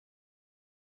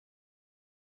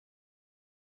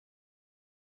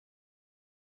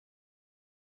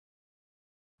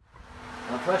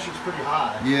pressure's pretty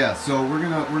high. Yeah, so we're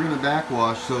gonna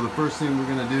backwash. So the first thing we're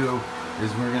gonna do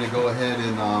is we're gonna go ahead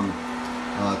and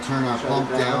turn our pump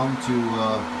down to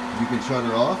you can shut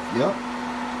her off. Yep.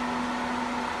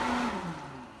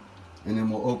 And then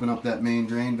we'll open up that main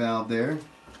drain valve there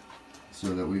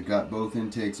so that we've got both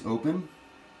intakes open.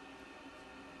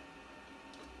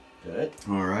 Good.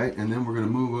 All right, and then we're going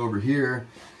to move over here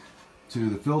to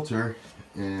the filter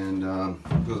and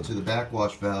go to the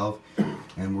backwash valve,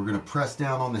 and we're going to press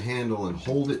down on the handle and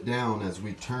hold it down as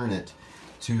we turn it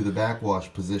to the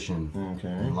backwash position. Okay.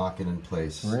 And lock it in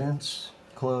place. Rinse,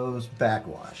 close,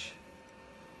 backwash.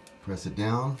 Press it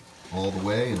down all the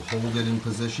way and hold it in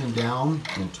position down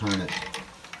and turn it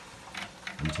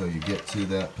until you get to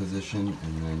that position,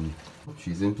 and then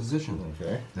she's in position.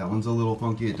 Okay. That one's a little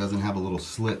funky. It doesn't have a little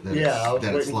slit that,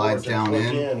 that it slides down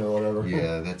in. Or whatever.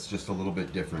 Yeah, that's just a little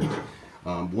bit different.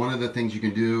 One of the things you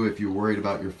can do if you're worried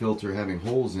about your filter having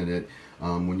holes in it,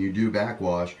 when you do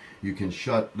backwash, you can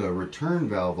shut the return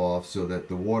valve off so that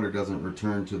the water doesn't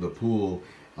return to the pool.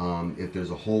 If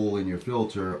there's a hole in your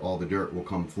filter, all the dirt will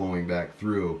come flowing back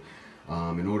through.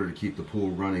 In order to keep the pool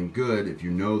running good, if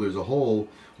you know there's a hole,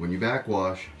 when you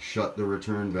backwash, shut the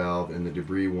return valve and the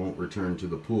debris won't return to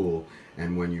the pool.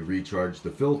 And when you recharge the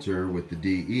filter with the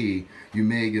DE, you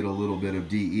may get a little bit of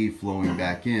DE flowing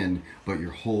back in, but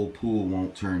your whole pool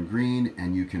won't turn green,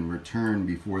 and you can return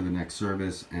before the next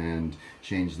service and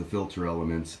change the filter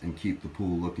elements and keep the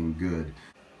pool looking good.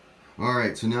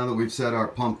 Alright, so now that we've set our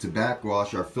pump to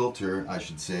backwash, our filter, I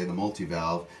should say, the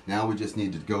multi-valve, now we just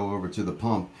need to go over to the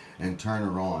pump and turn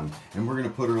her on. And we're going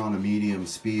to put her on a medium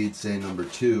speed, say number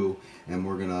 2, and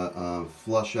we're going to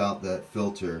flush out that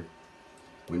filter.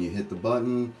 When you hit the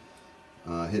button,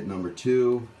 hit number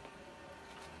 2,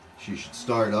 she should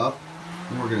start up.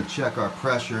 And we're going to check our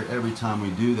pressure every time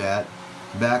we do that.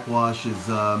 Backwash is,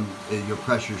 your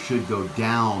pressure should go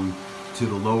down to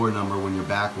the lower number when you're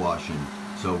backwashing.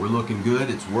 So we're looking good,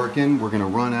 it's working. We're gonna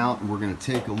run out and we're gonna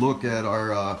take a look at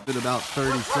our, about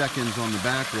 30 seconds on the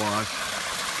backwash.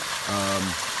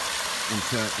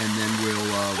 And then we'll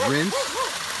rinse,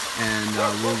 and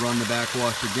we'll run the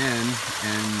backwash again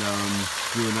and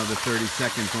do another 30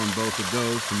 seconds on both of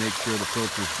those to make sure the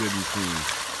filter's good and clean.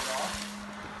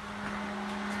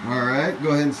 All right,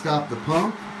 go ahead and stop the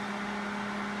pump.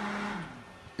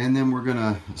 And then we're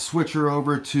gonna switch her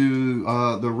over to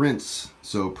the rinse.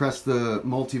 So press the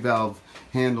multi-valve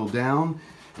handle down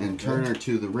and turn her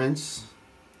to the rinse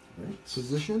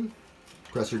position.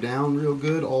 Press her down real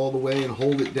good all the way and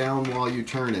hold it down while you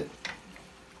turn it.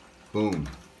 Boom.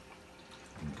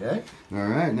 Okay. All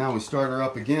right, now we start her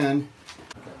up again.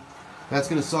 That's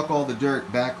gonna suck all the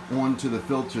dirt back onto the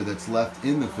filter that's left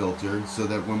in the filter, so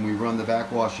that when we run the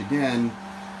backwash again,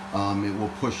 it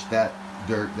will push that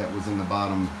dirt that was in the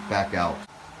bottom back out.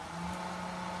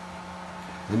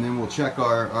 And then we'll check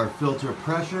our filter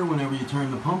pressure. Whenever you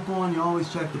turn the pump on, you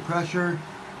always check the pressure.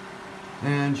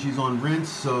 And she's on rinse,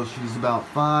 so she's about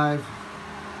 5.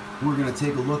 We're going to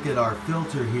take a look at our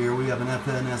filter here. We have an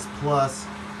FNS Plus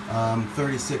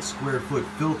 36 square foot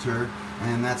filter,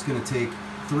 and that's going to take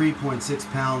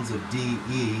 3.6 pounds of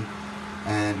DE.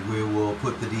 And we will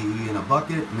put the DE in a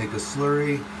bucket, make a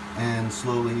slurry, and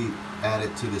slowly add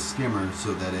it to the skimmer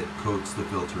so that it coats the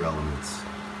filter elements.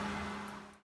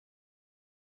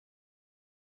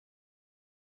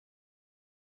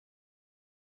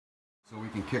 So we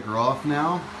can kick her off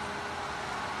now.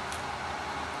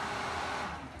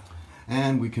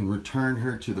 And we can return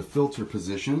her to the filter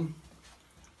position.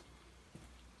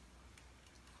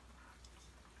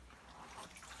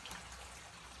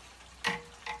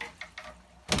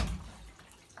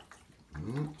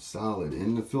 Solid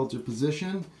in the filter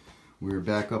position. We're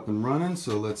back up and running,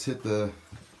 so let's hit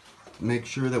make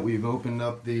sure that we've opened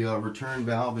up the return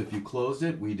valve. If you closed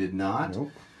it, we did not.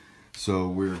 Nope. So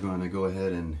we're going to go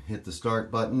ahead and hit the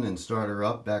start button and start her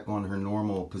up back on her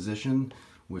normal position,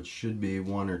 which should be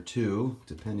 1 or 2,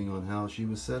 depending on how she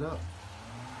was set up.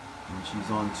 And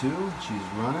she's on 2,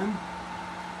 she's running.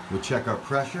 We'll check our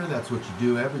pressure. That's what you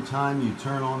do every time you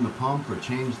turn on the pump or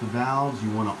change the valves.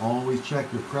 You want to always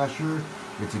check your pressure.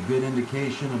 It's a good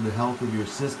indication of the health of your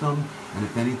system, and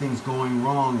if anything's going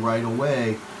wrong right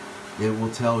away, it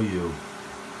will tell you.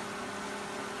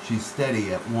 She's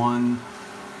steady at 1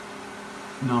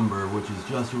 number, which is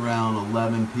just around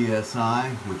 11 psi,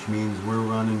 which means we're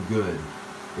running good.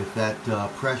 If that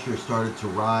pressure started to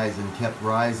rise and kept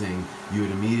rising, you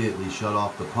would immediately shut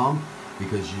off the pump,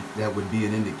 because that would be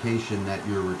an indication that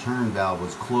your return valve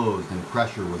was closed and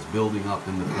pressure was building up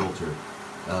in the filter.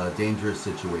 Dangerous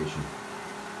situation.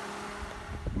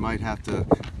 You might have to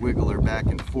wiggle her back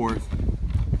and forth.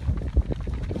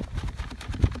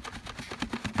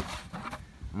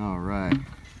 All right.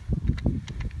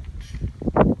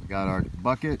 We got our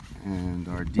bucket and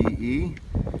our DE.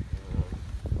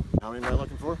 How many am I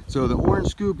looking for? So the orange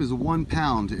scoop is a 1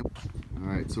 pound. All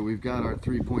right, so we've got our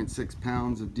 3.6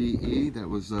 pounds of DE. That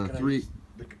was Can I three. use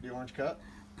the orange cup?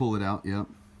 Pull it out, yep.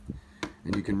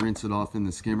 And you can rinse it off in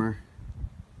the skimmer,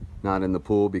 not in the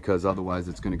pool, because otherwise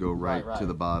it's going to go right to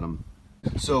the bottom.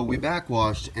 So we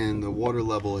backwashed and the water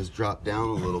level has dropped down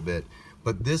a little bit,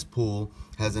 but this pool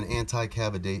has an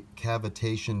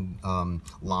anti-cavitation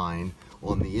line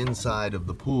on the inside of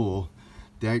the pool,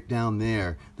 right down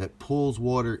there, that pulls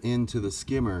water into the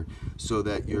skimmer so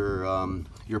that your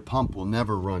pump will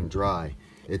never run dry.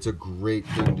 It's a great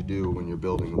thing to do when you're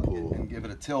building a pool. And give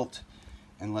it a tilt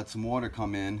and let some water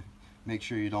come in. Make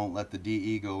sure you don't let the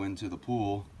DE go into the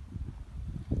pool.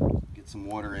 Get some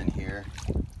water in here.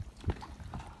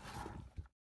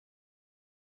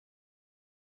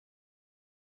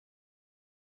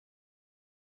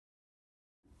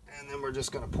 And then we're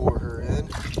just going to pour her in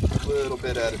a little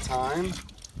bit at a time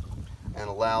and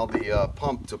allow the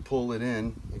pump to pull it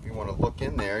in. If you want to look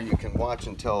in there, you can watch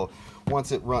until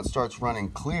once it starts running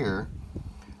clear.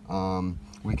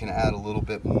 We can add a little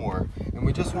bit more, and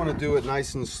we just want to do it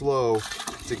nice and slow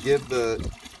to give the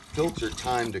filter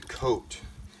time to coat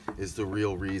is the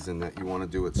real reason that you want to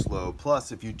do it slow.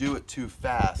 Plus, if you do it too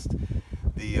fast,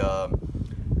 the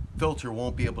filter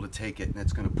won't be able to take it, and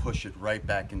it's going to push it right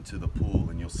back into the pool,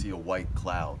 and you'll see a white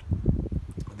cloud.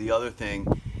 The other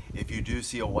thing, if you do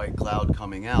see a white cloud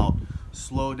coming out,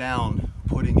 slow down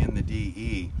putting in the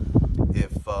DE.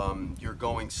 If you're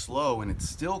going slow and it's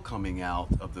still coming out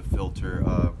of the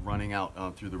filter, running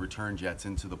out through the return jets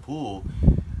into the pool,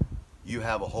 you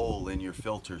have a hole in your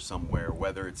filter somewhere,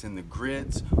 whether it's in the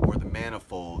grids or the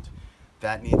manifold.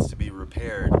 That needs to be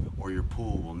repaired or your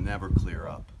pool will never clear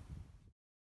up.